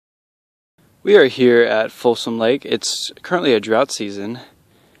We are here at Folsom Lake. It's currently a drought season,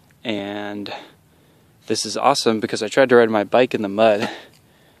 and this is awesome because I tried to ride my bike in the mud.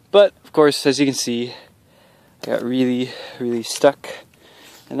 But, of course, as you can see, I got really stuck,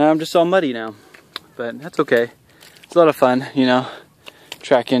 and now I'm just all muddy now. But that's okay. It's a lot of fun, you know,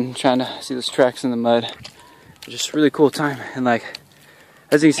 trying to see those tracks in the mud. It's just a really cool time, and like,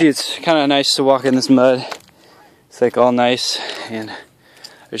 as you can see, it's kind of nice to walk in this mud. It's like all nice, and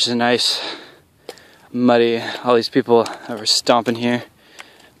there's a nice muddy, all these people that were stomping here.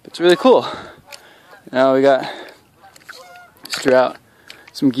 It's really cool. Now we got this drought,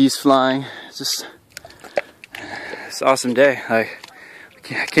 some geese flying. It's an awesome day. Like,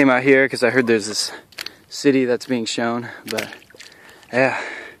 I came out here because I heard there's this city that's being shown, but yeah,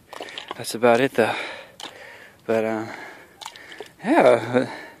 that's about it though. But yeah.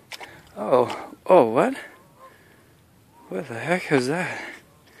 Oh, what? What the heck was that?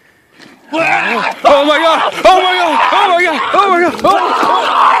 Oh my god! Oh my god! Oh my god! Oh my god!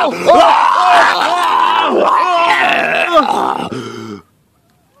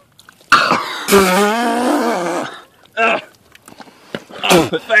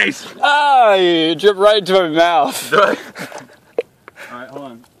 Oh! Face! Ah! You dripped right into my mouth. Alright, hold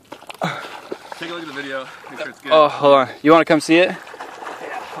on. Take a look at the video. Make sure it's good. Oh, hold on. You want to come see it? Yeah.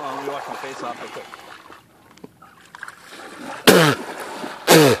 Hold on, let me wash my face off real quick.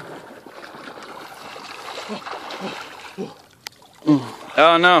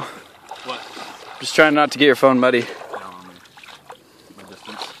 Oh no. What? Just trying not to get your phone muddy. My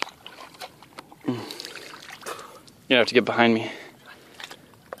distance. You have to get behind me.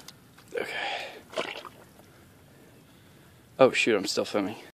 Okay. Oh shoot, I'm still filming.